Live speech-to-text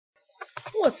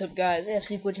What's up, guys?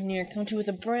 AFC Glitching here, coming to you with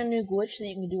a brand new glitch that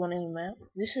you can do on any map.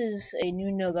 This is a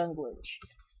new no-gun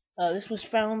glitch. This was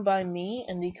found by me,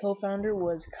 and the co-founder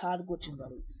was COD Glitching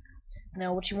Buddies.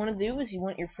 Now, what you want to do is you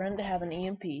want your friend to have an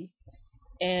EMP,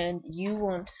 and you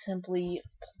want to simply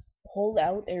hold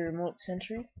out a remote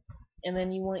sentry, and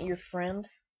then you want your friend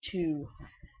to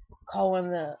call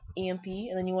on the EMP,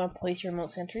 and then you want to place your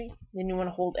remote sentry. Then you want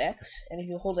to hold X, and if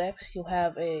you hold X, you'll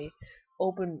have a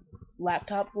open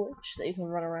laptop glitch that you can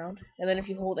run around, and then if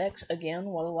you hold X again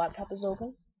while the laptop is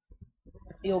open,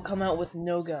 you'll come out with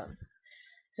no gun.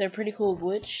 It's a pretty cool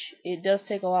glitch. It does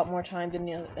take a lot more time than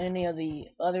any of the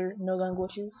other no gun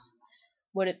glitches,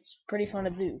 but it's pretty fun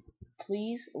to do.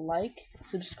 Please like,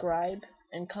 subscribe,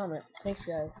 and comment. Thanks,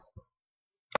 guys.